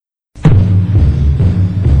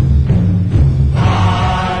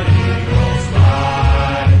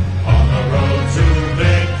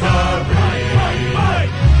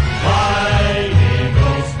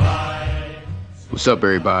What's up,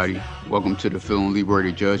 everybody? Welcome to the Phil and Leroy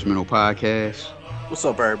the Judgmental Podcast, What's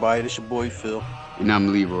up, everybody? This your boy Phil. and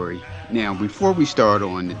I'm Leroy. Now, before we start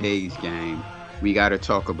on today's game, we got to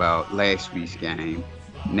talk about last week's game.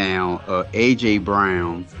 Now, AJ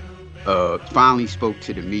Brown finally spoke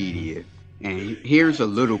to the media, and here's a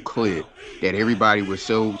little clip that everybody was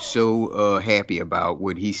so happy about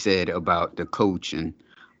what he said about the coaching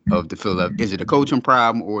of the Philadelphia. Is it a coaching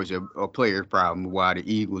problem or is it a player problem? Why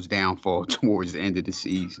the Eagles' downfall towards the end of the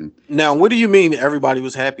season? Now, what do you mean everybody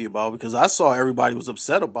was happy about? Because I saw everybody was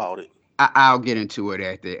upset about it. I'll get into it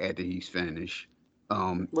after he's finished.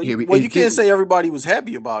 Well, Here you, we well, you it, can't say everybody was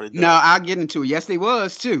happy about it no, though. I'll get into it. Yes, they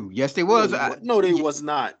was too. Yes, they No, was. no, they was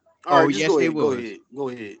not. All Oh, right, just yes, go they ahead. Go was. ahead. Go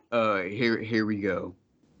ahead. Here we go.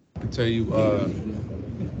 can tell you,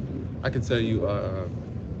 I can tell you uh,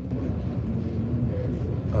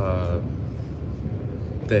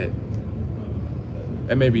 that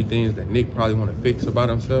there may be things that Nick probably want to fix about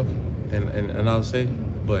himself, and I'll say,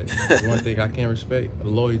 but one thing I can't respect,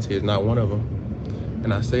 loyalty is not one of them,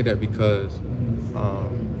 and I say that because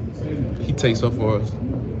he takes up for us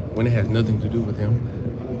when it has nothing to do with him,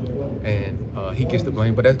 and he gets the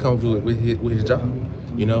blame, but that comes with his job,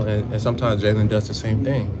 and sometimes Jalen does the same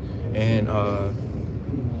thing, and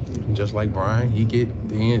just like Brian, he get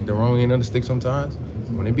the wrong end of the stick sometimes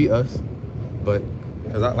when it be us. But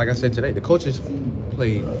like I said today, the coaches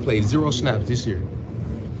played 0 snaps this year.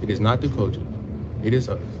 It is not the coaches, it is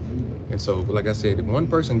us. And so, like I said, if one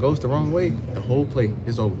person goes the wrong way, the whole play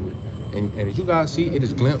is over with. And as you guys see, it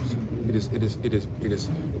is glimpse. It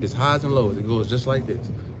is highs and lows. It goes just like this.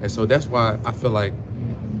 And so that's why I feel like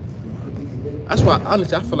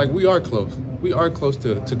honestly I feel like we are close. We are close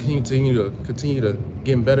to continue to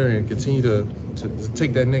getting better and continue to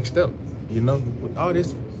take that next step. With all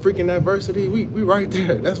this freaking adversity, we right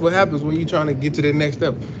there. That's what happens when you're trying to get to the next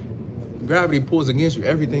step. Gravity pulls against you,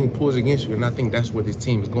 everything pulls against you, and I think that's what this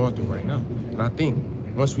team is going through right now. And I think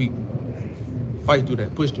once we fight through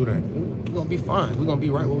that, push through that, we're gonna be fine. We're gonna be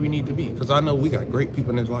right where we need to be. Because I know we got great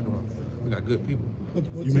people in this locker room. We got good people.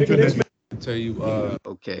 You mentioned that. I tell you,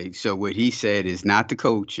 Okay, so what he said is not the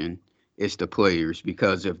coaching, it's the players.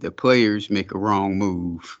 Because if the players make a wrong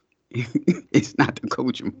move, it's not the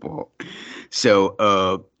coaching fault.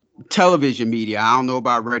 So, television media, I don't know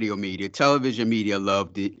about radio media. Television media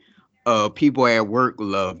loved it. People at work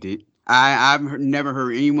loved it. I've never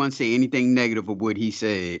heard anyone say anything negative of what he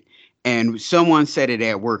said. And someone said it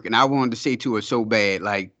at work, and I wanted to say to her so bad,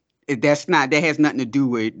 like that has nothing to do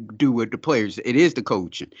with the players. It is the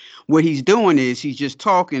coaching. What he's doing is he's just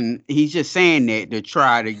talking. He's just saying that to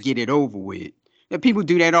try to get it over with. And people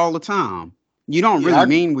do that all the time. You don't Yeah, really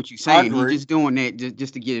mean what you're I saying. He's agree. just doing that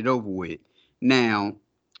just to get it over with. Now,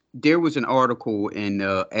 there was an article in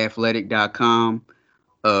athletic.com.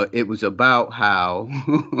 It was about how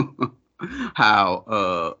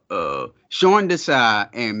Sean Desai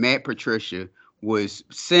and Matt Patricia was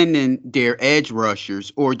sending their edge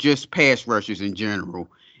rushers or just pass rushers in general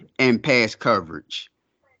and pass coverage.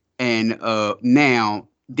 And now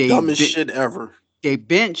Dumbest shit ever. they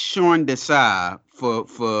benched Sean Desai for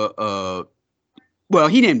well,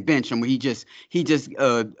 he didn't bench him. He just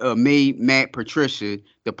made Matt Patricia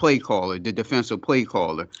the play caller, the defensive play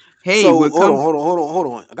caller. Hey, So what come? hold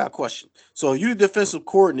on. I got a question. So you the defensive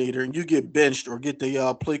coordinator and you get benched or get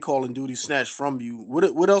the play calling duty snatched from you.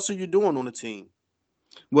 What else are you doing on the team?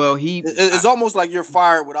 Well, It's almost like you're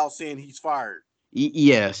fired without saying he's fired.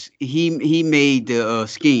 yes, he made the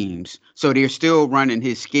schemes, so they're still running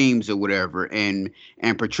his schemes or whatever. And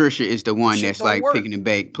Patricia is the one Shit that's don't like work. picking the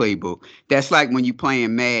back playbook. That's like when you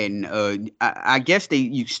playing Madden. I guess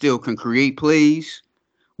you still can create plays,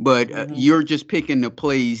 but Hmm. you're just picking the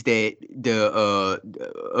plays that the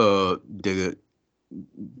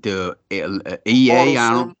EA. Auto I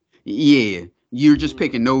don't. sim. Yeah, you're just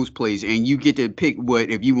picking Hmm. those plays, and you get to pick what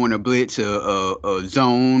if you want to blitz a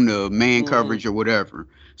zone, a man Hmm. coverage, or whatever.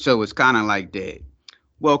 So it's kind of like that.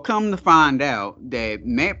 Well, come to find out that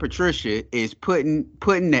Matt Patricia is putting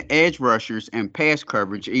the edge rushers and pass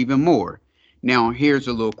coverage even more. Now, here's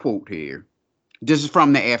a little quote here. This is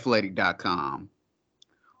from the athletic.com.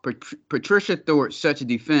 Patricia thought such a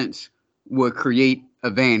defense would create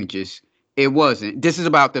advantages. It wasn't. This is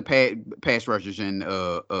about the pass rushers and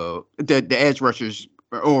the edge rushers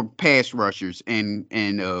or pass rushers and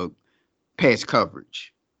pass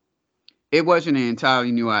coverage. It wasn't an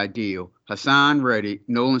entirely new idea. Hassan Reddick,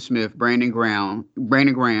 Nolan Smith, Brandon Graham,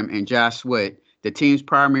 and Josh Sweat, the team's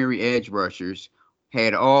primary edge rushers,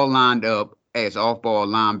 had all lined up as off-ball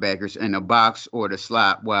linebackers in the box or the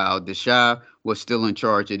slot, while Deshaun was still in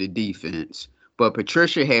charge of the defense. but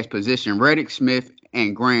Patricia has positioned Reddick, Smith,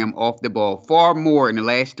 and Graham off the ball far more in the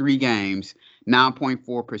last 3 games,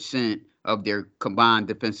 9.4% of their combined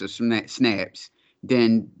defensive snaps,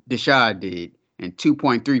 than Deshaun did, and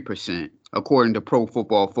 2.3%, according to Pro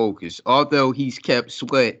Football Focus, although he's kept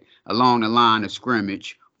Sweat along the line of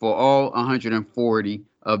scrimmage for all 140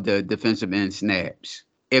 of the defensive end snaps.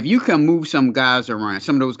 If you can move some of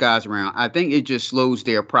those guys around, I think it just slows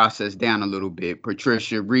their process down a little bit.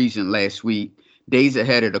 Patricia reasoned last week, days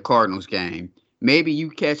ahead of the Cardinals game. Maybe you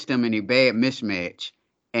catch them in a bad mismatch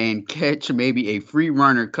and catch maybe a free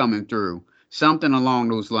runner coming through, something along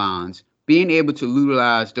those lines. Being able to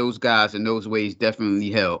utilize those guys in those ways definitely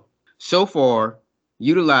help. So far,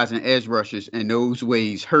 utilizing edge rushers in those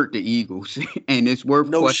ways hurt the Eagles, and it's worth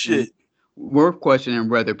questioning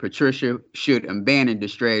whether Patricia should abandon the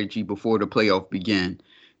strategy before the playoff begin.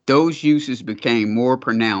 Those uses became more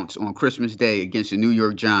pronounced on Christmas Day against the New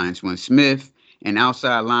York Giants when Smith, an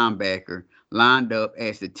outside linebacker, lined up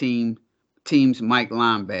as the team's Mike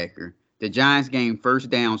linebacker. The Giants gained first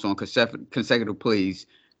downs on consecutive plays,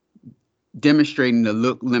 demonstrating the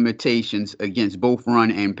look limitations against both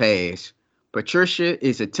run and pass. Patricia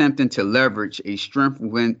is attempting to leverage a strength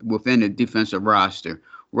within the defensive roster.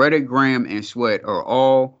 Reddick, Graham, and Sweat are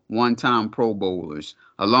all one-time Pro Bowlers,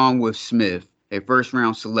 along with Smith, a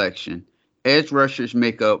first-round selection. Edge rushers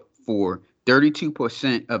make up for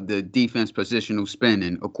 32% of the defense positional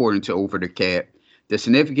spending, according to Over the Cap. The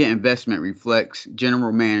significant investment reflects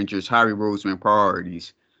general manager's Harry Roseman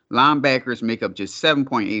priorities. Linebackers make up just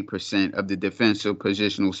 7.8% of the defensive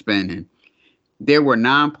positional spending. There were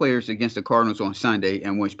 9 players against the Cardinals on Sunday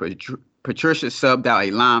in which Patricia subbed out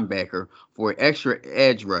a linebacker for an extra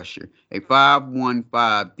edge rusher, a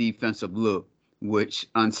 5-1-5 defensive look, which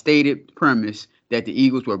unstated premise that the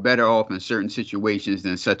Eagles were better off in certain situations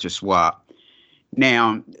than such a swap.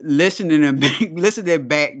 Now, listening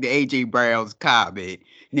back to A.J. Brown's comment,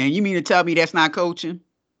 now you mean to tell me that's not coaching?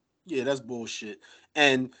 Yeah, that's bullshit.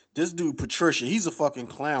 And this dude Patricia, he's a fucking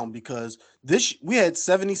clown because we had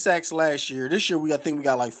 70 sacks last year. This year I think we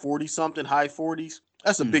got like 40 something, high 40s.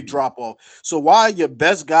 That's a big drop off. So why are your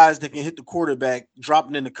best guys that can hit the quarterback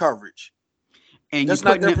dropping into coverage? And that's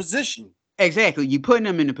not their position. Exactly. You're putting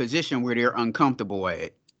them in a position where they're uncomfortable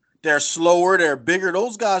at. They're slower, they're bigger.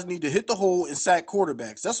 Those guys need to hit the hole and sack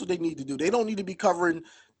quarterbacks. That's what they need to do. They don't need to be covering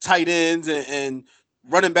tight ends and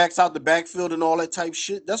running backs out the backfield and all that type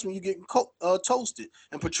shit. That's when you get toasted.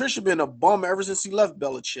 And Patricia been a bum ever since he left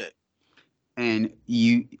Belichick. And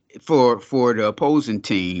for the opposing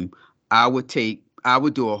team, I would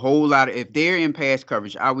do a whole lot of, if they're in pass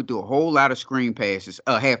coverage, I would do a whole lot of screen passes,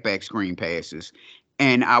 halfback screen passes.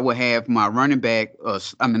 And I would have my my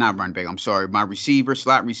receiver,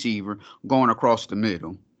 slot receiver, going across the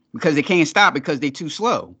middle. Because they can't stop because they're too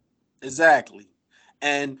slow. Exactly.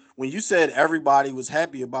 And when you said everybody was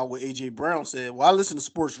happy about what A.J. Brown said, well, I listen to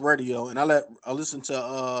sports radio and I listen to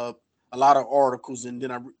a lot of articles, and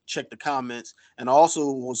then I checked the comments, and I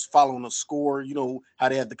also was following a score. You know how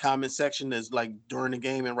they have the comment section that's like during the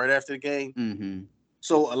game and right after the game. Mm-hmm.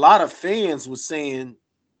 So a lot of fans was saying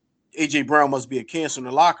A.J. Brown must be a cancer in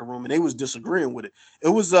the locker room, and they was disagreeing with it. It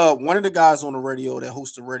was one of the guys on the radio that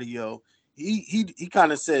hosts the radio. He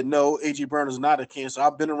kind of said, no, A.J. Brown is not a cancer.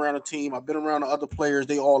 I've been around a team. I've been around the other players.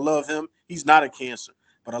 They all love him. He's not a cancer.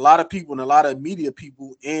 But a lot of people and a lot of media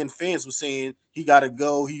people and fans were saying he got to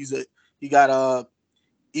go. He got a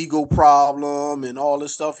ego problem and all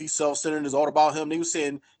this stuff. He's self-centered. It's all about him. They were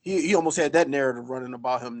saying he almost had that narrative running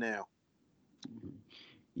about him now.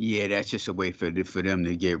 Yeah, that's just a way for them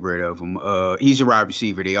to get rid of him. He's a wide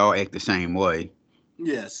receiver. They all act the same way.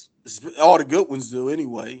 Yes. All the good ones do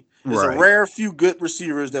anyway. There's a rare few good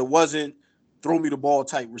receivers that wasn't throw me the ball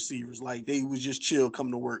type receivers. Like they was just chill,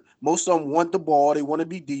 come to work. Most of them want the ball. They want to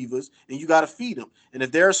be divas, and you got to feed them. And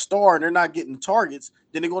if they're a star and they're not getting targets,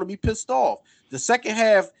 then they're going to be pissed off. The second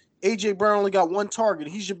half, A.J. Brown only got 1 target.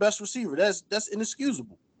 He's your best receiver. That's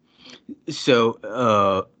inexcusable.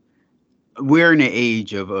 So we're in the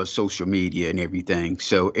age of social media and everything.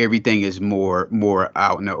 So everything is more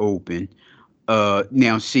out in the open.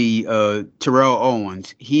 Now see, Terrell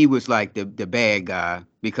Owens, he was like the bad guy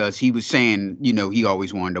because he was saying, he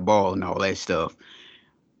always wanted the ball and all that stuff.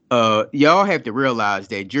 Y'all have to realize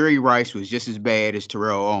that Jerry Rice was just as bad as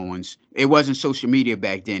Terrell Owens. It wasn't social media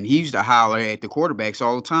back then. He used to holler at the quarterbacks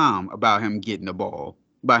all the time about him getting the ball,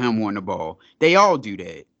 about him wanting the ball. They all do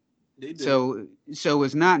that. They do. So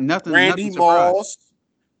it's nothing. Randy nothing Moss,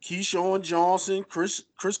 Keyshawn Johnson, Chris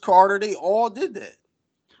Carter, they all did that.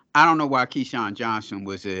 I don't know why Keyshawn Johnson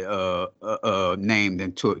was named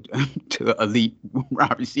into elite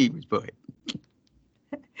wide receivers, but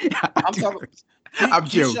I'm talking. I'm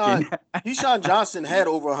joking. Keyshawn Johnson had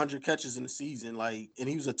over 100 catches in the season, like, and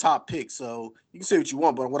he was a top pick. So you can say what you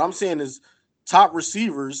want, but what I'm saying is, top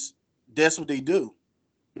receivers, that's what they do.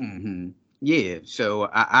 Hmm. Yeah, so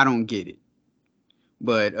I don't get it,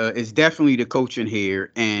 but it's definitely the coaching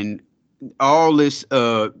here and all this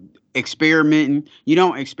experimenting. You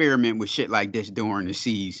don't experiment with shit like this during the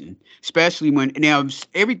season, especially when now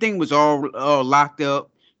everything was all locked up.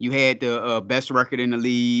 You had the best record in the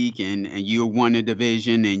league, and you won the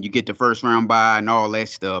division, and you get the first round bye and all that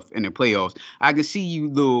stuff in the playoffs. I could see you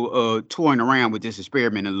little toying around with this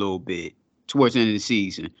experiment a little bit towards the end of the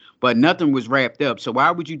season, but nothing was wrapped up. So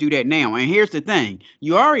why would you do that now? And here's the thing: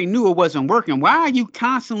 you already knew it wasn't working. Why are you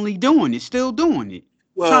constantly doing it, still doing it,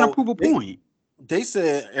 trying to Well, prove a point? they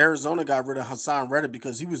said Arizona got rid of Hassan Reddick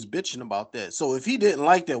because he was bitching about that. So if he didn't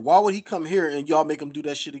like that, why would he come here and y'all make him do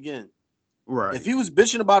that shit again? Right. If he was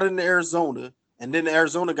bitching about it in Arizona and then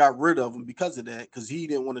Arizona got rid of him because of that, because he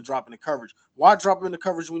didn't want to drop in the coverage, why drop him in the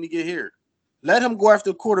coverage when he get here? Let him go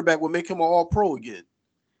after the quarterback, will make him an all-pro again.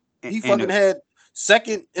 He fucking had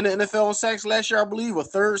second in the NFL in sacks last year, I believe, or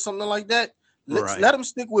third, something like that. Let him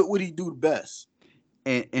stick with what he do best.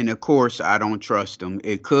 And of course, I don't trust him.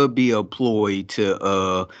 It could be a ploy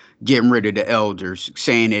to getting rid of the elders,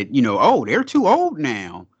 saying that, oh, they're too old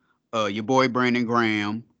now. Your boy Brandon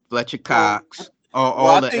Graham, Fletcher Cox, all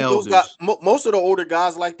I the think elders. those guys, most of the older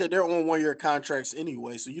guys like that, they're on 1 year contracts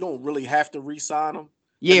anyway, so you don't really have to re-sign them.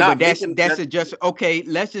 Yeah, but just okay.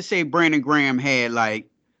 Let's just say Brandon Graham had like,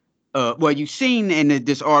 well, you've seen in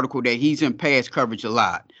this article that he's in pass coverage a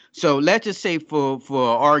lot. So let's just say for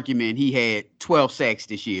argument, he had 12 sacks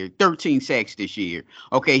this year, 13 sacks this year.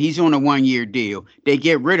 Okay, he's on a 1 year deal. They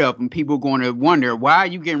get rid of him. People going to wonder, why are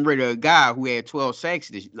you getting rid of a guy who had 12 sacks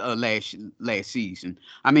this last season?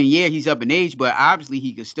 I mean, yeah, he's up in age, but obviously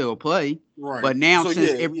he could still play. Right. But now, so,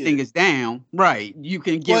 since everything is down, right, you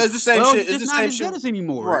can get. Well, it's the same shit. It's not as good as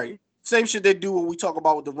anymore. Right. Same shit they do when we talk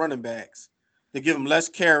about with the running backs. They give them less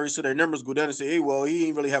carries so their numbers go down and say, hey, well, he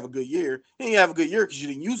didn't really have a good year. He didn't have a good year because you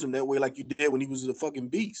didn't use him that way like you did when he was a fucking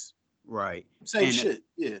beast. Right. Same shit.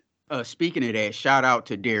 Yeah. Speaking of that, shout out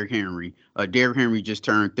to Derrick Henry. Derrick Henry just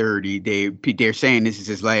turned 30. They're saying this is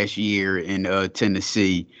his last year in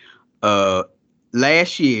Tennessee.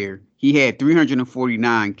 Last year, he had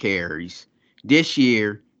 349 carries. This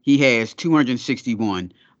year, he has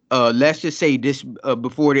 261. Let's just say this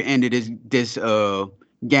before the end of this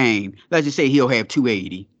game, let's just say he'll have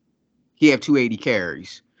 280. He have 280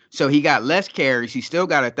 carries. So he got less carries. He still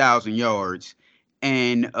got 1,000 yards.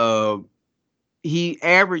 And he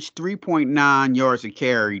averaged 3.9 yards a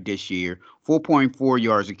carry this year, 4.4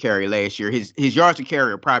 yards a carry last year. His yards a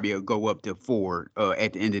carry will probably go up to 4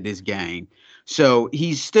 at the end of this game. So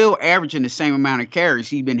he's still averaging the same amount of carries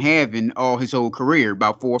he's been having all his whole career,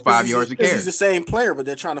 about 4 or 5 yards a carry. He's the same player, but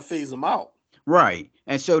they're trying to phase him out. Right.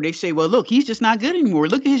 And so they say, well, look, he's just not good anymore.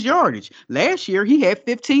 Look at his yardage. Last year, he had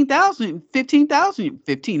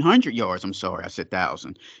 1,500 yards. I'm sorry, I said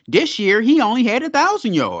 1,000. This year, he only had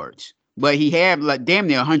 1,000 yards, but he had like damn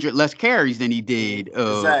near 100 less carries than he did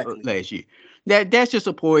last year. That's just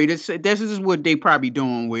a ploy. This is what they probably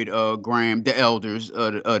doing with Graham, the elders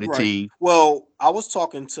of the team. Well, I was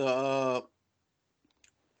talking to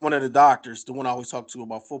one of the doctors, the one I always talk to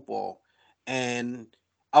about football, and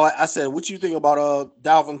I said, what you think about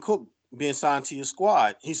Dalvin Cook being signed to your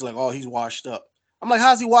squad? He's like, oh, he's washed up. I'm like,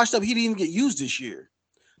 how's he washed up? He didn't even get used this year.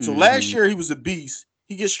 So last year he was a beast.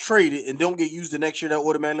 He gets traded and don't get used the next year. That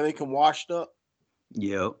automatically make him washed up.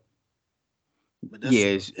 Yep.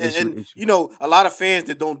 Yes, and you know, a lot of fans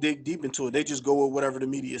that don't dig deep into it, they just go with whatever the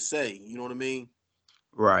media say. You know what I mean?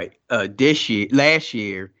 Right. Last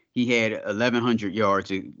year, he had 1,100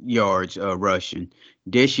 yards rushing.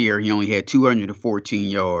 This year, he only had 214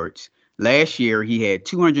 yards. Last year, he had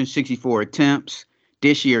 264 attempts.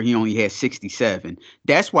 This year, he only had 67.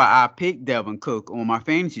 That's why I picked Dalvin Cook on my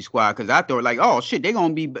fantasy squad, because I thought, like, oh shit, they're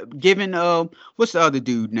gonna be giving what's the other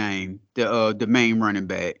dude name? The main running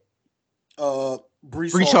back.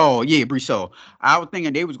 Breece Hall. Yeah, Breece Hall. I was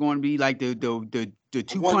thinking they was going to be like the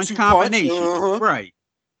two-punch combination, right?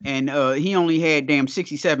 And he only had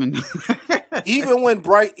 67. even when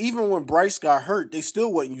Bryce got hurt, they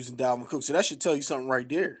still wasn't using Dalvin Cook. So that should tell you something right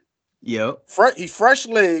there. Yep. He's fresh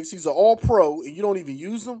legs. He's an all-pro, and you don't even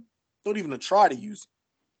use him. Don't even try to use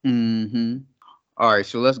him. Mm-hmm. All right,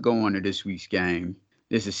 so let's go on to this week's game.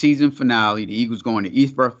 This is season finale. The Eagles going to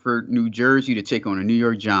East Rutherford, New Jersey, to take on the New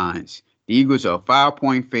York Giants. The Eagles are a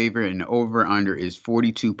 5-point favorite, and the over/under is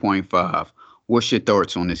 42.5. What's your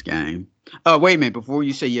thoughts on this game? Wait a minute. Before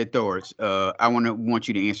you say your thoughts, I want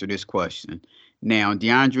you to answer this question. Now,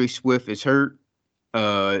 DeAndre Swift is hurt.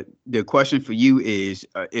 The question for you is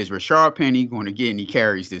Rashard Penny going to get any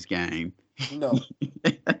carries this game? No,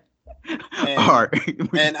 All and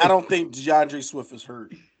right. I don't think DeAndre Swift is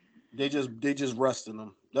hurt. They just resting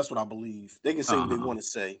him. That's what I believe. They can say what they Uh-huh. want to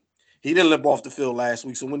say. He didn't limp off the field last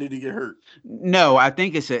week, so when did he get hurt? No, I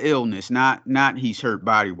think it's an illness, not he's hurt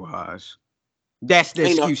body wise. That's the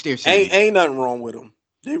Ain't no, excuse they're saying. ain't nothing wrong with him.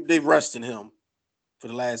 They resting him for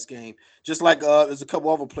the last game. Just like there's a couple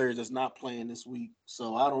other players that's not playing this week.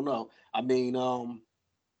 So I don't know. I mean,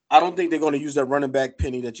 I don't think they're going to use that running back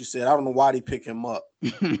Penny that you said. I don't know why they pick him up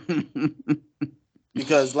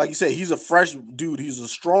because, like you said, he's a fresh dude. He's a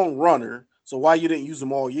strong runner. So why you didn't use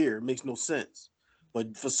him all year? It makes no sense.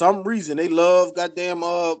 But for some reason, they love goddamn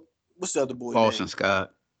what's the other boy Boston name?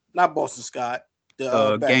 Scott. Not Boston Scott.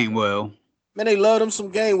 The backup. Gainwell. Man, they love them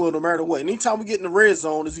some Gainwell no matter what. Anytime we get in the red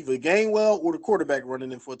zone, it's either Gainwell or the quarterback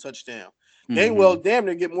running in for a touchdown. Gainwell damn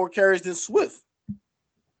near get more carries than Swift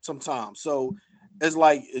sometimes. So it's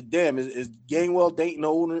like, damn, is Gainwell dating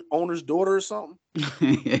the owner's daughter or something?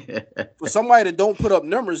 For somebody that don't put up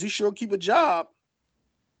numbers, he sure keep a job.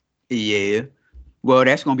 Yeah. Well,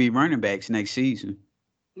 that's gonna be running backs next season.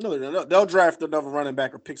 No, they'll draft another running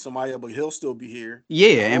back or pick somebody up, but he'll still be here.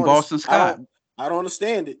 Yeah, and Boston I Scott. don't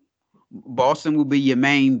understand it. Boston will be your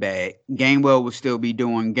main back. Gainwell will still be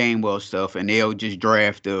doing Gainwell stuff, and they'll just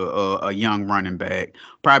draft a young running back,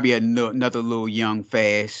 probably another little young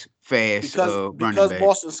fast running Because back.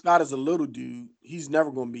 Boston Scott is a little dude, he's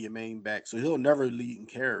never going to be a main back, so he'll never lead in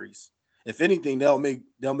carries. If anything, they'll make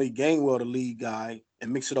Gainwell the lead guy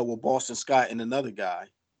and mix it up with Boston Scott and another guy.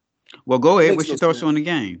 Well, go It ahead. makes What's no your thoughts sense. on the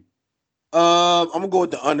game? I'm gonna go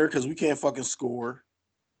with the under because we can't fucking score,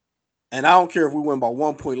 and I don't care if we win by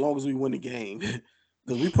 1 point, long as we win the game.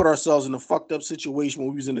 Because we put ourselves in a fucked up situation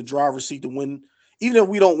when we was in the driver's seat to win. Even if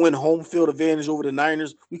we don't win home field advantage over the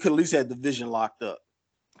Niners, we could at least have division locked up.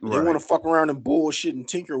 They want Right. to fuck around and bullshit and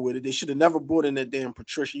tinker with it. They should have never brought in that damn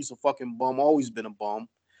Patricia. He's a fucking bum, always been a bum.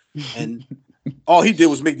 And all he did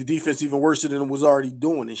was make the defense even worse than it was already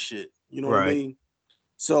doing and shit. You know what I Right. mean?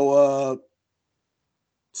 So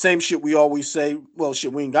same shit we always say. Well,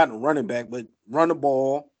 shit, we ain't got no running back, but run the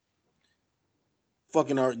ball.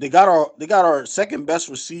 Fucking they got our second best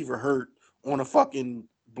receiver hurt on a fucking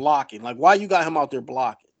blocking. Like, why you got him out there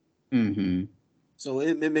blocking? Mm-hmm. So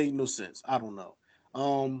it made no sense. I don't know.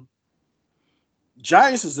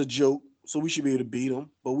 Giants is a joke, so we should be able to beat them.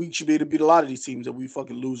 But we should be able to beat a lot of these teams that we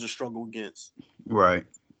fucking lose or struggle against. Right.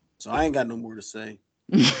 So I ain't got no more to say.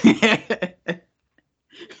 You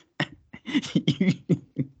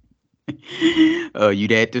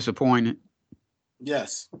that disappointed?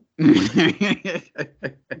 Yes,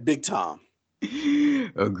 big time.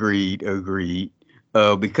 Agreed.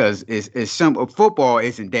 Because it's some football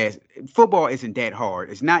isn't that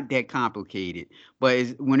hard. It's not that complicated. But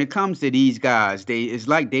when it comes to these guys, it's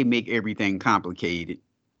like they make everything complicated.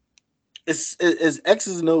 It's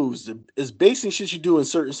X's and O's. It's basing shit you do in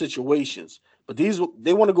certain situations. But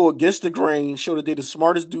they want to go against the grain, show that they're the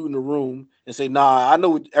smartest dude in the room, and say, "Nah, I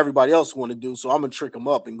know what everybody else want to do, so I'm gonna trick them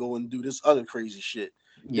up and go and do this other crazy shit."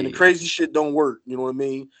 Then the Yeah. crazy shit don't work. You know what I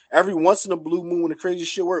mean? Every once in a blue moon, when the crazy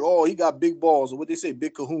shit work, oh, he got big balls, or what they say,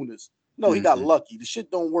 big kahunas. No, he got Hmm. lucky. The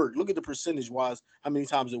shit don't work. Look at the percentage wise, how many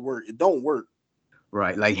times it worked. It don't work.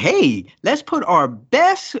 Right. Like, hey, let's put our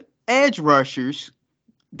best edge rushers,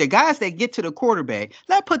 the guys that get to the quarterback,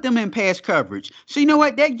 let's put them in pass coverage. So you know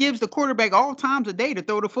what? That gives the quarterback all times a day to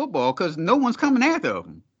throw the football because no one's coming after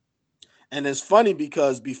them. And it's funny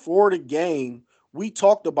because before the game, we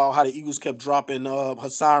talked about how the Eagles kept dropping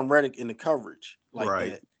Hassan Reddick in the coverage like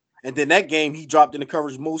Right. that. And then that game, he dropped in the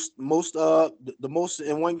coverage the most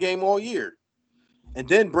in one game all year. And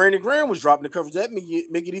then Brandon Graham was dropping the coverage. That make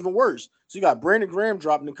it even worse. So you got Brandon Graham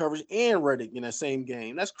dropping the coverage and Reddick in that same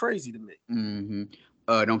game. That's crazy to me. Mm-hmm.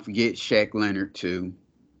 Don't forget Shaq Leonard too.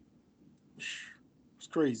 It's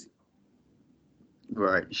crazy.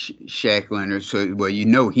 Right. Shaq Leonard. So well, you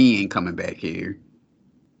know he ain't coming back here.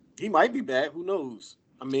 He might be back. Who knows?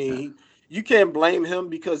 I mean, you can't blame him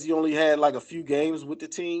because he only had like a few games with the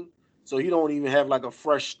team. So he don't even have like a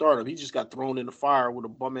fresh startup. He just got thrown in the fire with a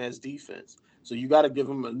bum ass defense. So you got to give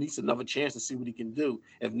him at least another chance to see what he can do.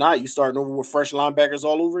 If not, you starting over with fresh linebackers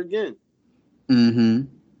all over again. Mm-hmm.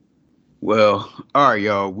 Well, all right,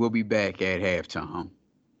 y'all. We'll be back at halftime.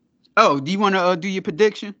 Oh, do you want to do your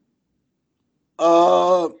prediction?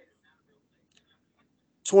 Uh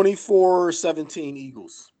 24-17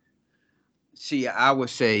 Eagles. See, I would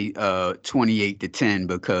say 28-10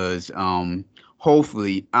 because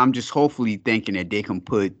hopefully, I'm just hopefully thinking that they can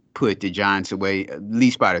put the Giants away at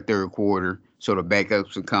least by the third quarter, so the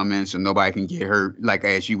backups will come in, so nobody can get hurt. Like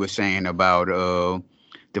as you were saying about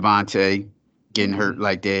Devontae getting hurt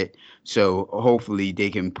like that. So hopefully they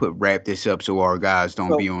can wrap this up so our guys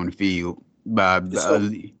don't be So, on the field. By so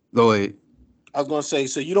go ahead. I was gonna say,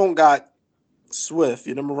 so you don't got Swift,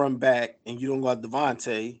 your number run back, and you don't got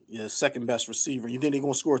Devontae, your second best receiver. You think they're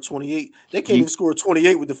gonna score 28? They can't You even score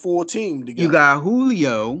 28 with the full team you together. got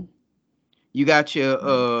Julio. You got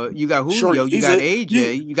your you got Sure, Julio. You he's got a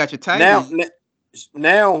AJ. You got your tight now end.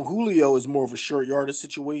 now Julio is more of a short yardage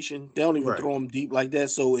situation. They don't even Right. throw him deep like that.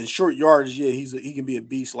 So in short yardage, yeah, he can be a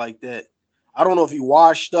beast like that. I don't know if he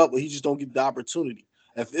washed up, but he just don't get the opportunity.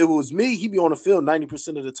 If it was me, he'd be on the field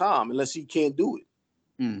 90% of the time, unless he can't do it.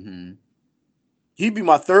 Mm-hmm. He'd be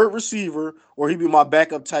my third receiver, or he'd be my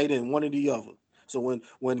backup tight end, one or the other. So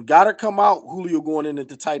when Goddard come out, Julio going in at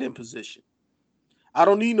the tight end position. I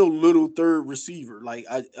don't need no little third receiver. Like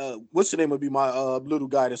what's the name would be my little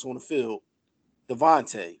guy that's on the field,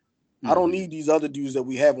 Devontae. I don't Mm-hmm. need these other dudes that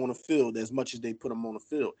we have on the field as much as they put them on the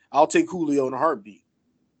field. I'll take Julio in a heartbeat.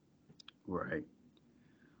 Right.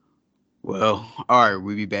 Well, all right.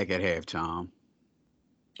 We'll be back at halftime.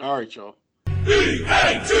 All right, y'all.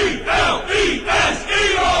 Eagles!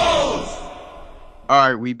 All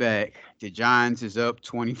right, we back. The Giants is up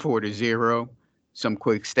 24-0. Some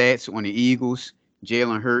quick stats on the Eagles.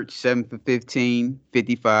 Jalen Hurts, 7 for 15,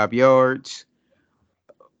 55 yards.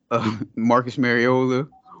 Marcus Mariota,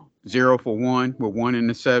 0 for 1 with 1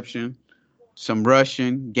 interception. Some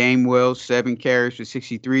rushing. Gamewell, 7 carries for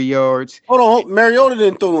 63 yards. Hold on, Mariota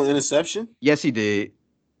didn't throw an interception. Yes, he did.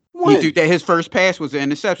 He When? threw that. His first pass was an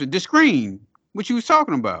interception. The screen, what you was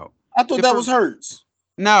talking about. I thought that was Hurts.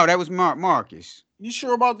 No, that was Marcus. You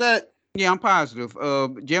sure about that? Yeah, I'm positive.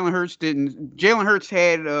 Jalen Hurts didn't. Jalen Hurts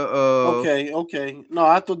had Okay. No,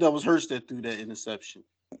 I thought that was Hurts that threw that interception.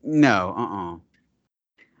 no,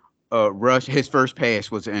 Rush. His first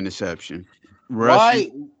pass was an interception.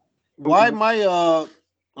 Rushing. Why my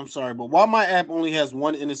I'm sorry, but why my app only has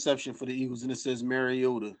one interception for the Eagles and it says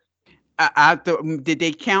Mariota? I thought, did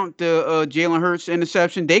they count the Jalen Hurts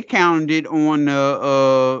interception? They counted it on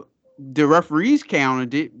the referees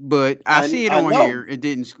counted it, but I see it I on know. here. It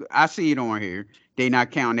didn't. I see it on here. They not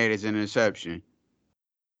counting that as an interception.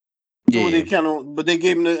 So Yeah. they count on, but they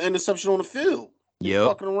gave him the interception on the field. They're Yep.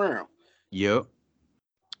 fucking around. Yep.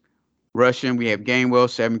 Rushing, we have Gainwell,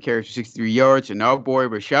 7 carries for 63 yards, and our boy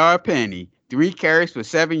Rashard Penny, 3 carries for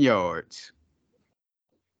 7 yards.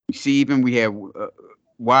 Receiving, we have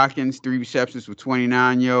Watkins, 3 receptions for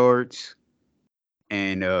 29 yards.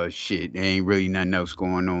 And shit, there ain't really nothing else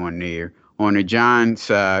going on there. On the Giants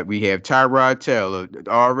side, we have Tyrod Taylor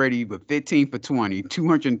already with 15 for 20,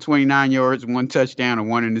 229 yards, 1 touchdown, and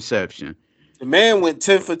 1 interception. The man went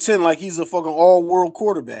 10 for 10 like he's a fucking all-world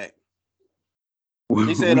quarterback.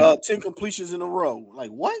 They said 10 completions in a row.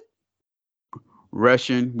 Like, what?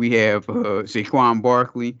 Rushing, we have Saquon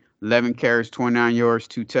Barkley, 11 carries, 29 yards,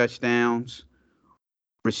 2 touchdowns.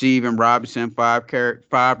 Receiving, Robinson,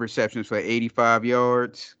 5 receptions for 85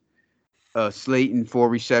 yards. Slayton, 4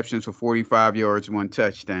 receptions for 45 yards, 1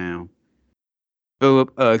 touchdown.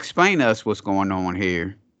 Philip, explain to us what's going on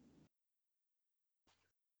here.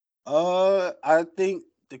 I think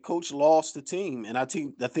the coach lost the team, and I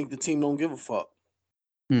think the team don't give a fuck.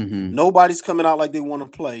 Mm-hmm. Nobody's coming out like they want to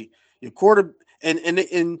play. Your quarter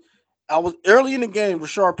and I was early in the game.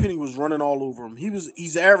 Rashard Penny was running all over him.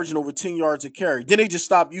 He's averaging over 10 yards a carry. Then they just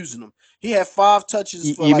stopped using him. He had 5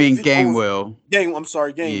 touches. For you like mean 50, Gainwell? I'm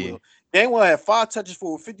sorry, Gainwell. Yeah. Gainwell had 5 touches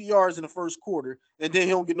for 50 yards in the first quarter, and then he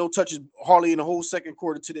don't get no touches hardly in the whole second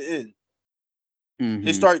quarter to the end.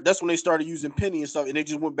 Mm-hmm. That's when they started using Penny and stuff, and they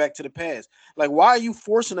just went back to the pass. Like, why are you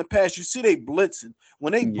forcing a pass? You see they blitzing.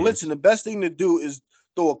 When they blitzing, the best thing to do is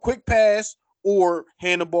throw a quick pass or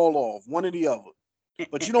hand the ball off, one or the other.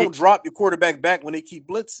 But you don't drop your quarterback back when they keep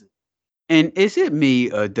blitzing. And is it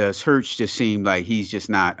me, or does Hurts just seem like he's just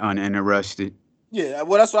not uninterested? Yeah,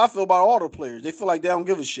 well, that's what I feel about all the players. They feel like they don't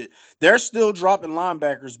give a shit. They're still dropping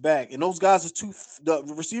linebackers back, and those guys the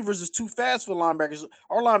receivers is too fast for linebackers.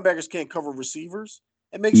 Our linebackers can't cover receivers.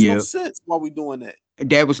 It makes no sense why we doing that.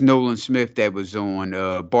 That was Nolan Smith that was on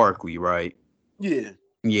Barkley, right? Yeah.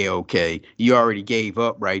 Yeah, okay. You already gave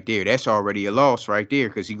up right there. That's already a loss right there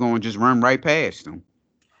because he's going to just run right past him.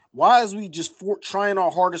 Why is we just trying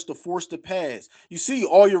our hardest to force the pass? You see,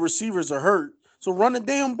 all your receivers are hurt, so run the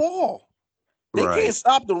damn ball. They can't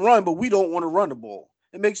stop the run, but we don't want to run the ball.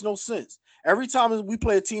 It makes no sense. Every time we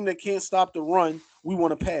play a team that can't stop the run, we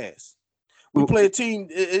want to pass. We play a team,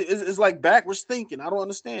 it's like backwards thinking. I don't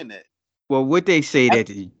understand that. Well, what they say that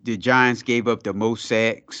the Giants gave up the most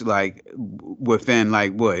sacks, like within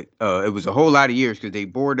like what? It was a whole lot of years because they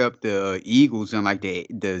bored up the Eagles in like the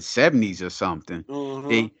 70s or something.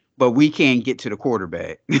 Mhm. But we can't get to the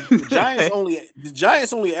quarterback. The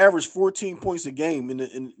Giants only averaged 14 points a game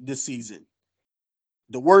in this season.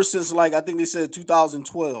 The worst since like I think they said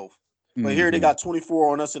 2012. But here they Mhm. got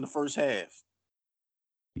 24 on us in the first half.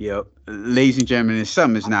 Yep, ladies and gentlemen,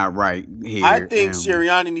 something's not right I here. think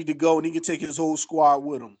Sirianni need to go and he can take his whole squad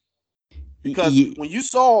with him. Because Y- when you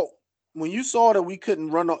saw that we couldn't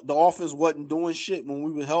run the offense wasn't doing shit when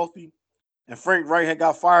we were healthy, and Frank Wright had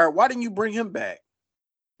got fired, why didn't you bring him back?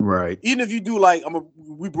 right. Even if you do like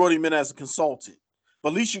we brought him in as a consultant, but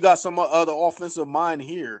at least you got some other offensive mind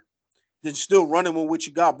here than still running with what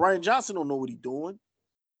you got. Brian Johnson don't know what he's doing.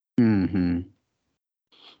 Hmm.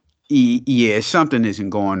 Yeah, something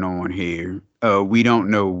isn't going on here. We don't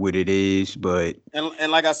know what it is, but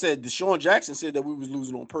And like I said, Deshaun Jackson said that we was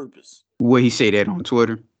losing on purpose. what he say that on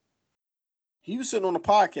Twitter? He was sitting on the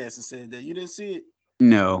podcast and said that. You didn't see it?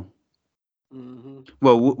 No. Mm-hmm.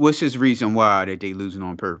 Well, what's his reason why that they losing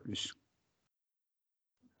on purpose?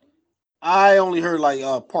 I only heard like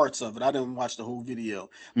parts of it. I didn't watch the whole video,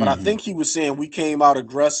 but I think he was saying we came out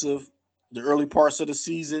aggressive the early parts of the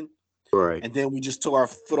season, Right. and then we just took our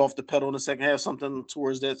foot off the pedal in the second half, something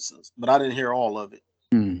towards that. But I didn't hear all of it.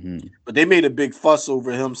 Hmm. But they made a big fuss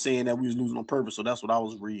over him saying that we was losing on purpose, so that's what I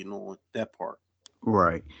was reading on that part.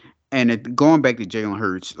 Right. And going back to Jalen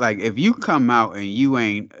Hurts, like if you come out and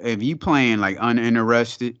if you playing like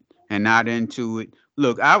uninterested and not into it,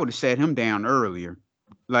 look, I would have set him down earlier.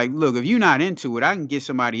 Like, look, if you're not into it, I can get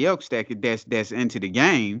somebody else that's into the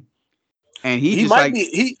game. And he just like,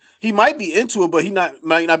 He might be into it, but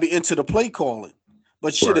might not be into the play calling.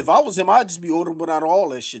 But shit, right. if I was him, I'd just be ordering without all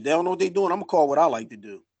that shit. They don't know what they're doing. I'm gonna call what I like to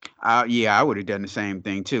do. Yeah, I would have done the same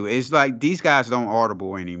thing too. It's like these guys don't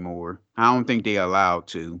audible anymore. I don't think they're allowed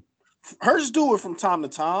to. Hurts do it from time to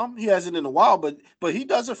time. He hasn't in a while, but he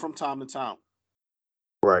does it from time to time.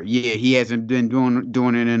 Right. Yeah, he hasn't been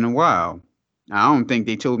doing it in a while. I don't think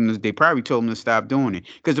they told him to, they probably told him to stop doing it.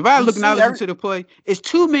 Because if I You look and I see, listen to the play, it's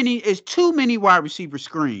too many wide receiver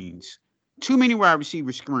screens. Too many wide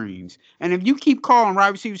receiver screens. And if you keep calling wide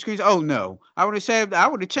receiver screens, oh no. I would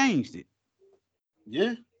have changed it.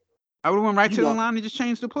 yeah, I would have went right you to the know, line and just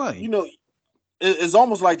changed the play. you know, it's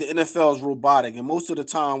almost like the NFL is robotic, and most of the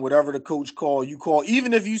time, whatever the coach call, you call.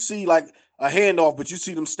 Even if you see like a handoff, but you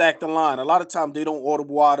see them stack the line. A lot of times they don't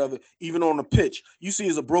audible out of it, even on the pitch. You see,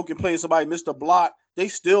 as a broken play, somebody missed a block, they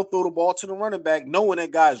still throw the ball to the running back, knowing that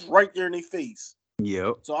guy's right there in their face.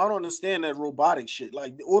 Yep. So I don't understand that robotic shit.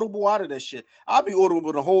 Like audible out of that shit. I'll be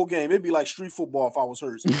audible the whole game. It'd be like street football if I was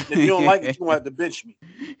hurt. And if you don't like it, you're gonna have to bench me.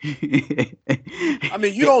 I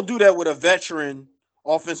mean, you don't do that with a veteran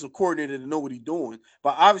offensive coordinator to know what he's doing.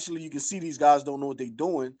 But obviously, you can see these guys don't know what they're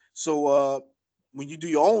doing. So when you do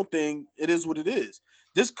your own thing, it is what it is.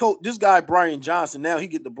 This guy Brian Johnson, now he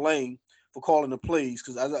get the blame for calling the plays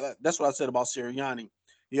because that's what I said about Sirianni.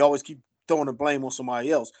 He always keep throwing the blame on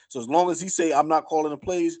somebody else. So as long as he say I'm not calling the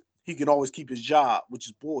plays, he can always keep his job, which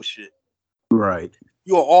is bullshit. Right.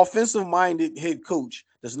 You're an offensive-minded head coach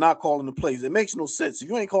that's not calling the plays. It makes no sense. If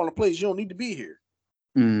you ain't calling the plays, you don't need to be here.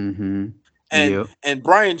 Mm-hmm. And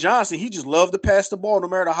Brian Johnson, he just loved to pass the ball. No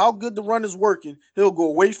matter how good the run is working, he'll go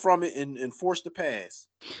away from it and force the pass.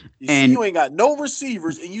 See, you ain't got no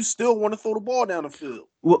receivers, and you still want to throw the ball down the field.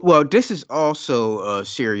 Well, this is also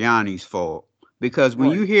Sirianni's fault because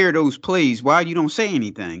when you hear those plays, why you don't say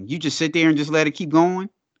anything? You just sit there and just let it keep going.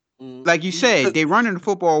 Mm-hmm. Like you said, they running the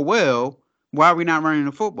football well. Why are we not running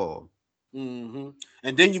the football? Mm-hmm.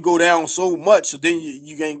 And then you go down so much, so then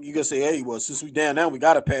you gonna say, hey, well, since we down now, we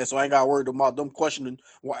gotta pass. So I ain't got worried about them questioning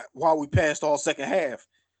why we passed all second half.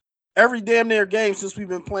 Every damn near game since we've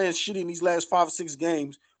been playing shitty in these last 5 or 6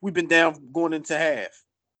 games, we've been down going into half.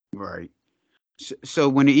 Right. So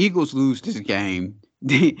when the Eagles lose this game,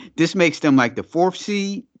 this makes them like the 4th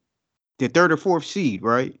seed, the 3rd or 4th seed,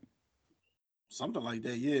 right? Something like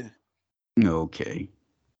that, yeah. Okay.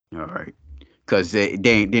 All right. Because they're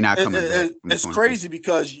not coming back. It's crazy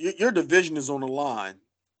because your division is on the line,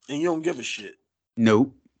 and you don't give a shit.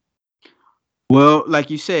 Nope. Well, like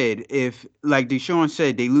you said, if like Deshaun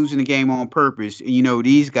said, they losing the game on purpose. You know,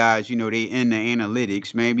 these guys, you know, they in the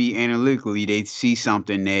analytics. Maybe analytically, they see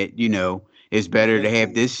something that is better to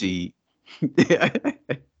have this seed.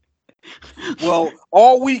 Well,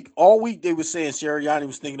 all week they were saying Sirianni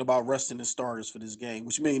was thinking about resting the starters for this game,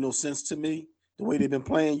 which made no sense to me. The way they've been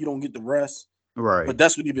playing, you don't get the rest. Right. But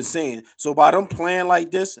that's what he's been saying. So by them playing like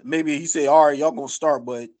this, maybe he say, all right, y'all gonna start,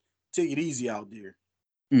 but take it easy out there.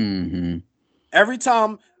 Mm-hmm. Every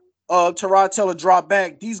time Tyrod Taylor drop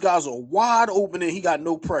back, these guys are wide open and he got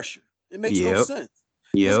no pressure. It makes no Yep. sense.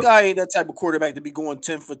 This Yep. guy ain't that type of quarterback to be going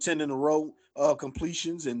 10 for 10 in a row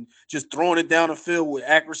completions and just throwing it down the field with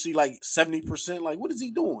accuracy like 70%. Like, what is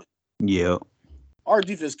he doing? Yep. Our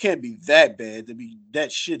defense can't be that bad to be that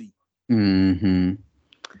shitty. Mm-hmm.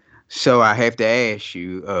 So I have to ask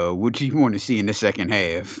you, what do you want to see in the second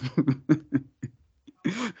half?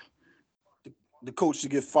 The coach to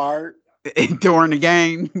get fired. During the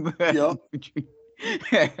game? Yep.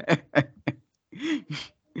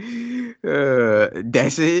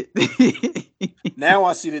 That's it. Now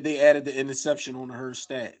I see that they added the interception on her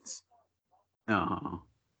stats. Uh-huh.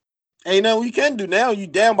 Ain't nothing we can do now. You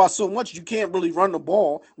down by so much, you can't really run the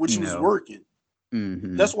ball, which was No. working.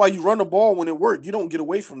 Mm-hmm. That's why you run the ball when it worked. You don't get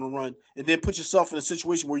away from the run and then put yourself in a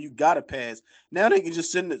situation where you got to pass. Now they can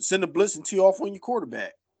just send the blitz and tee off on your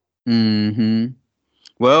quarterback. Mm-hmm.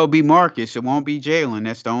 Well, it'll be Marcus. It won't be Jalen.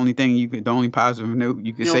 That's the only thing the only positive note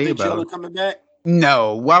you can You don't say think about Jalen it. coming back?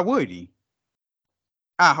 No, why would he?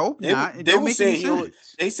 I hope They, not. It they don't were make any saying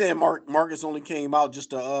sense. they said Marcus only came out just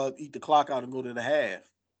to eat the clock out and go to the half.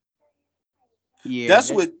 Yeah,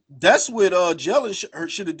 That's what Jalen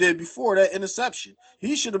should have did before that interception.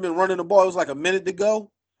 He should have been running the ball. It was like a minute to go.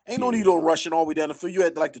 Ain't no need on rushing all the way down the field. You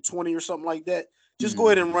had like the 20 or something like that. Just go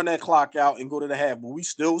ahead and run that clock out and go to the half. But we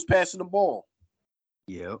still was passing the ball.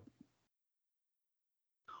 Yep.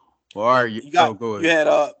 Well, all right, go ahead. You had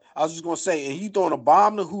I was just gonna say, and he throwing a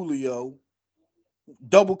bomb to Julio,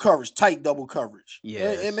 double coverage, tight double coverage. Yeah,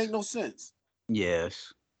 it make no sense.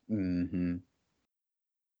 Yes. Mm-hmm.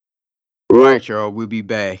 All right, y'all. We'll be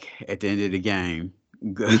back at the end of the game.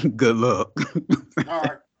 Good luck. All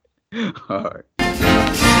right. All right.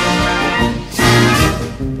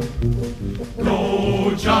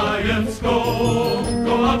 Go Giants, go!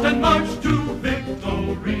 Go out and march to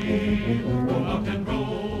victory. Go out and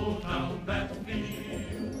roll down that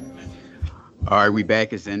field. All right, we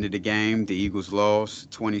back at the end of the game. The Eagles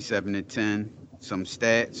lost 27-10. Some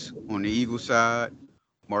stats on the Eagles side.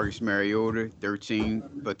 Marcus Mariota,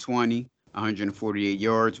 13 for 20, 148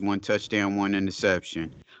 yards, 1 touchdown, 1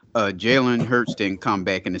 interception. Jalen Hurts didn't come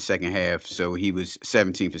back in the second half, so he was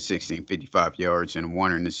 17 for 16, 55 yards, and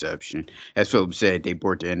 1 interception. As Philip said, they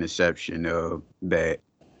brought the interception back.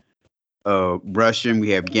 Rushing, we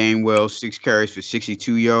have Gainwell, 6 carries for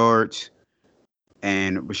 62 yards,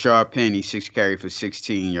 and Rashard Penny, 6 carries for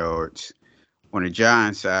 16 yards. On the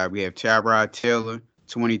Giants side, we have Tyrod Taylor,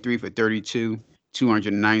 23 for 32,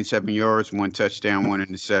 297 yards, 1 touchdown, 1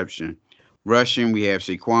 interception. Rushing, we have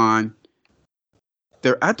Saquon.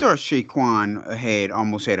 I thought Saquon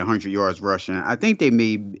almost had 100 yards rushing. I think they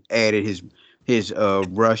may added his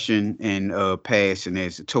rushing and passing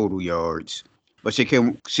as total yards. But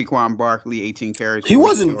Saquon Barkley, 18 carries. He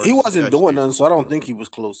wasn't doing nothing, so I don't think he was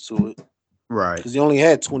close to it. Right. Because he only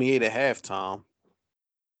had 28 at halftime.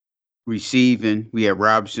 Receiving, we have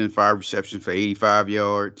Robinson, 5 receptions for 85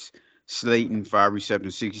 yards. Slayton, 5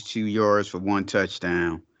 receptions, 62 yards for 1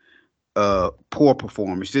 touchdown. Poor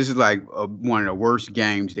performance. This is like one of the worst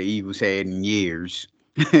games the Eagles had in years.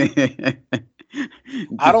 I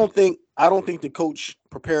don't think the coach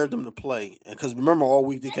prepared them to play. Because remember, all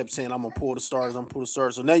week they kept saying, I'm gonna pull the stars, I'm gonna pull the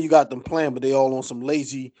stars. So now you got them playing, but they all on some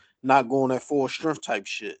lazy, not going at full strength type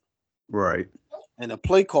shit. Right. And the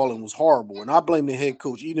play calling was horrible. And I blame the head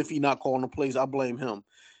coach. Even if he's not calling the plays, I blame him.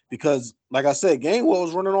 Because, like I said, Gainwell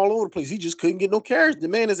was running all over the place. He just couldn't get no carries. The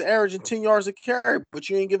man is averaging 10 yards a carry, but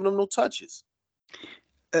you ain't giving him no touches.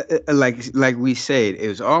 Like we said, it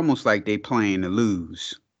was almost like they playing to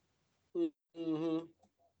lose. Mm-hmm.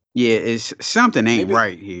 Yeah, it's something ain't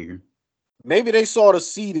right here. Maybe they saw the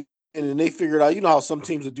seed and then they figured out, you know how some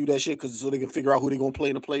teams will do that shit so they can figure out who they're going to play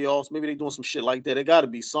in the playoffs. Maybe they're doing some shit like that. It got to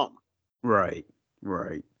be something. Right.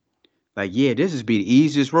 Like, yeah, this is be the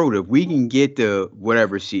easiest road. If we can get the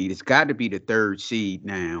whatever seed, it's got to be the 3rd seed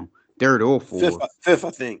now. 3rd or 4th. Fifth, I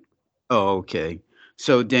think. Oh, okay.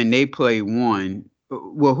 So then they play 1.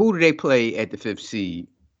 Well, who do they play at the 5th seed?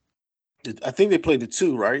 I think they played the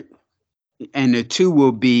 2, right? And the 2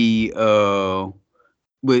 will be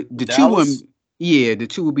with the Dallas? 2 yeah, the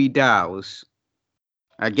 2 will be Dallas.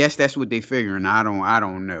 I guess that's what they figuring. I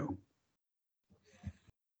don't know.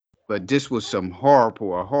 But this was a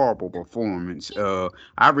horrible performance.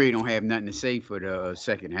 I really don't have nothing to say for the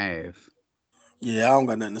second half. Yeah, I don't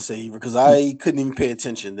got nothing to say either because I couldn't even pay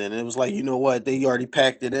attention then. It was like, you know what? They already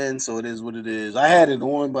packed it in, so it is what it is. I had it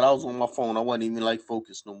on, but I was on my phone. I wasn't even like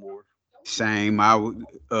focused no more. Same. I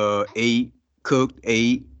ate, cooked,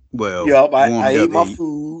 ate. Well, yep, I ate my 8.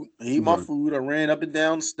 food. I ate my food. I ran up and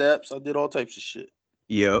down the steps. I did all types of shit.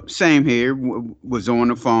 Yep. Same here. Was on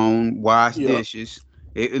the phone, washed dishes,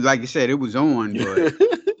 Like I said, it was on, but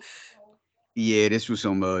yeah, this was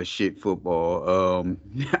some shit football.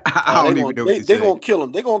 I Oh, don't even know what to they say. gonna kill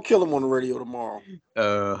him. They gonna kill him on the radio tomorrow.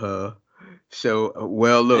 Uh-huh. So,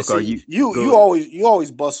 well, And look, are see, you you go?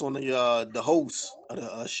 always bust on the hosts of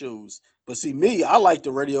the shows. But see, me, I like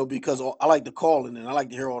the radio because I like the calling and I like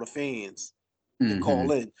to hear all the fans that Mm-hmm.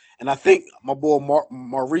 call in. And I think my boy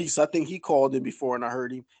Maurice, I think he called in before and I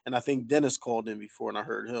heard him. And I think Dennis called in before and I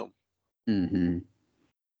heard him. Mm-hmm.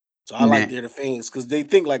 So I like Now, to hear the fans because they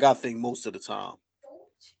think like I think most of the time.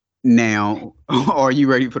 now, are you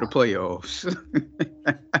ready for the playoffs?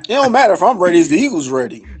 It don't matter if I'm ready, is the Eagles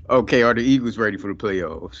ready. Okay, are the Eagles ready for the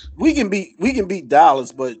playoffs? We can beat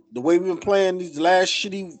Dallas, but the way we've been playing these last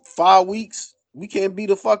shitty 5 weeks, we can't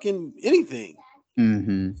beat a fucking anything.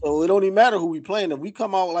 Mm-hmm. So it don't even matter who we playing. If we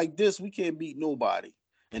come out like this, we can't beat nobody.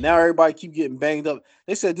 And now everybody keep getting banged up.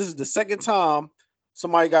 They said this is the second time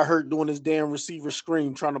somebody got hurt doing this damn receiver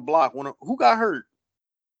screen trying to block. Who got hurt?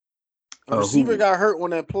 A receiver Who? got hurt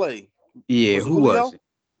on that play. Yeah, Was it who was Julio? it?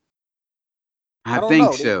 I I don't think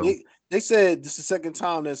know. so. They said this is the second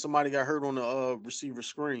time that somebody got hurt on the receiver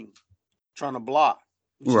screen trying to block,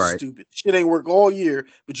 which is Right. stupid. Shit ain't work all year,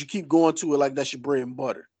 but you keep going to it like that's your bread and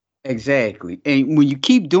butter. Exactly. And when you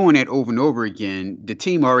keep doing that over and over again, the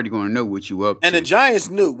team already going to know what you up And the to.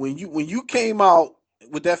 Giants knew when you came out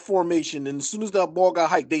with that formation, and as soon as that ball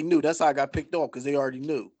got hiked, they knew that's how I got picked off because they already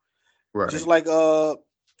knew. Just Right. like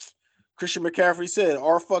Christian McCaffrey said,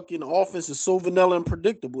 our fucking offense is so vanilla and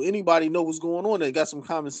predictable. Anybody know what's going on? They got some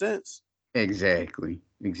common sense. Exactly.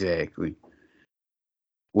 Exactly.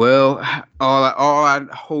 Well, all I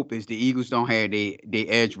hope is the Eagles don't have the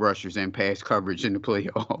edge rushers and pass coverage in the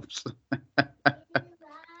playoffs.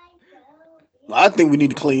 I think we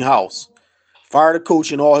need to clean house. Fire the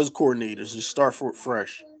coach and all his coordinators and start for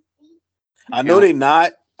fresh. I know Now, they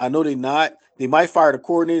not. I know they not. They might fire the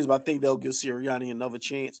coordinators, but I think they'll give Sirianni another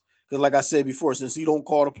chance. Because, like I said before, since he don't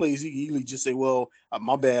call the plays, he can easily just say, "Well,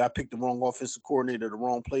 my bad. I picked the wrong offensive coordinator, the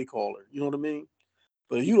wrong play caller." You know what I mean?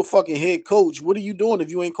 But if you the fucking head coach, what are you doing if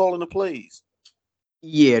you ain't calling the plays?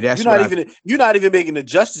 yeah, You're that's what not I. even you're not even making the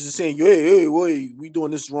justice and saying, hey, wait, we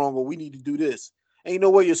doing this wrong or we need to do this. Ain't no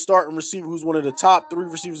way your starting receiver, who's one of the top 3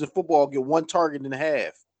 receivers in football, get one target and a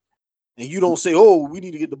half. And you don't say, oh, we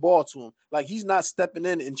need to get the ball to him. Like he's not stepping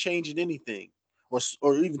in and changing anything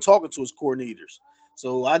or even talking to his coordinators.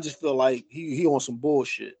 So I just feel like he on some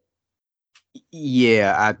bullshit.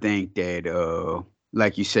 Yeah, I think that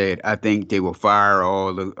like you said, I think they will fire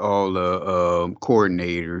all the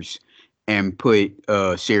coordinators and put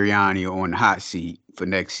Sirianni on the hot seat for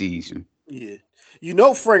next season. Yeah. You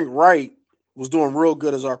know Frank Wright was doing real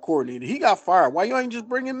good as our coordinator. He got fired. Why you ain't just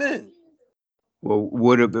bring him in? I just don't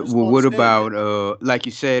What understand that. about like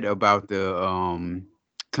you said about the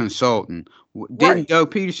consultant? Didn't Right.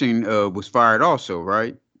 Doug Peterson was fired also,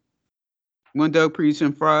 right? When Doug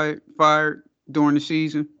Peterson fired during the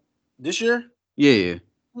season? This year? Yeah.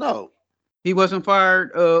 No. He wasn't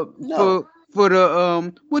fired No. for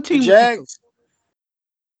the what The team was he for? Jags?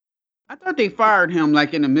 I thought they fired him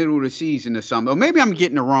like in the middle of the season or something. Or maybe I'm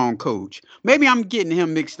getting the wrong coach. Maybe I'm getting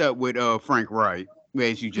him mixed up with Frank Wright,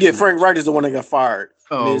 as you Yeah, just Frank mentioned. Wright is the one that got fired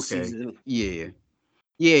Oh, okay. mid-season. Yeah.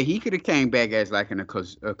 Yeah, he could have came back as like a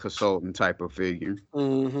consultant type of figure.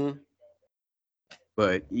 Mm-hmm.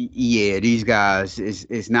 But yeah, these guys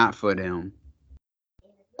is not for them.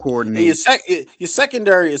 And Coordinate. your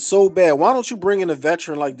secondary is so bad. Why don't you bring in a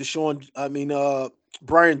veteran like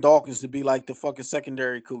Brian Dawkins to be like the fucking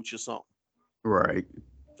secondary coach or something? Right.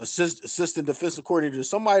 Assistant defensive coordinator,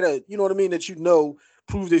 somebody that you know what I mean, that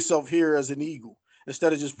prove themselves here as an Eagle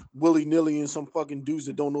instead of just willy nilly and some fucking dudes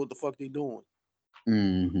that don't know what the fuck they doing.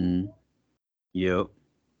 Mm-hmm. Yep.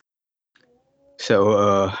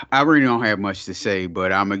 So I really don't have much to say, but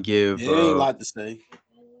Yeah, it ain't a lot to say.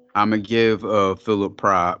 I'm gonna give Philip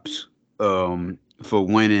props for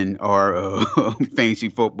winning our fantasy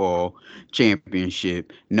football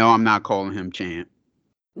championship. No, I'm not calling him champ.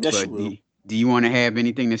 Yes, you But will. do you want to have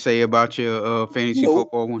anything to say about your fantasy Nope.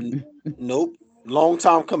 football one? Nope. Long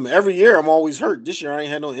time coming. Every year I'm always hurt. This year I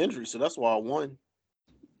ain't had no injury, so that's why I won.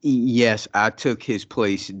 Yes, I took his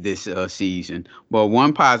place this season. But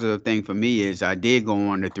one positive thing for me is I did go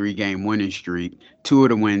on the 3-game winning streak. 2 of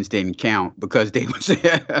the wins didn't count because they was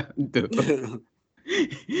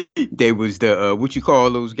they was the what you call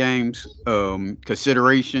those games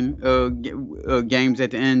consideration games at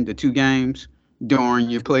the end, the 2 games during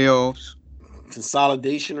your playoffs.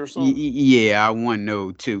 Consolidation or something. Yeah, I won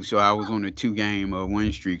those too. So I was on a 2-game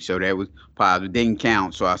win streak. So that was positive. Didn't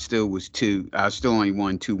count. So I still was two. I still only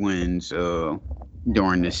won 2 wins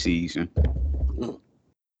during this season.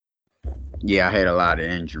 Yeah, I had a lot of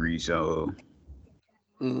injuries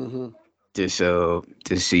Mm-hmm. this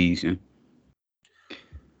season.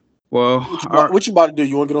 Well, What you about to do?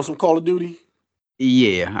 You want to get on some Call of Duty?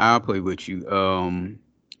 yeah, I'll play with you. All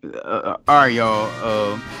right,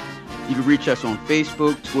 y'all. You can reach us on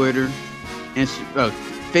Facebook, Twitter,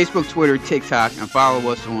 Facebook, Twitter, TikTok, and follow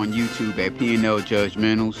us on YouTube at PNL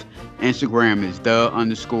Judgmentals. Instagram is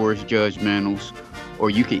 _judgmentals, or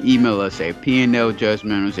you can email us at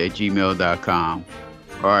pnljudgmentals@gmail.com.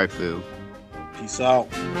 All right, Phil. Peace out.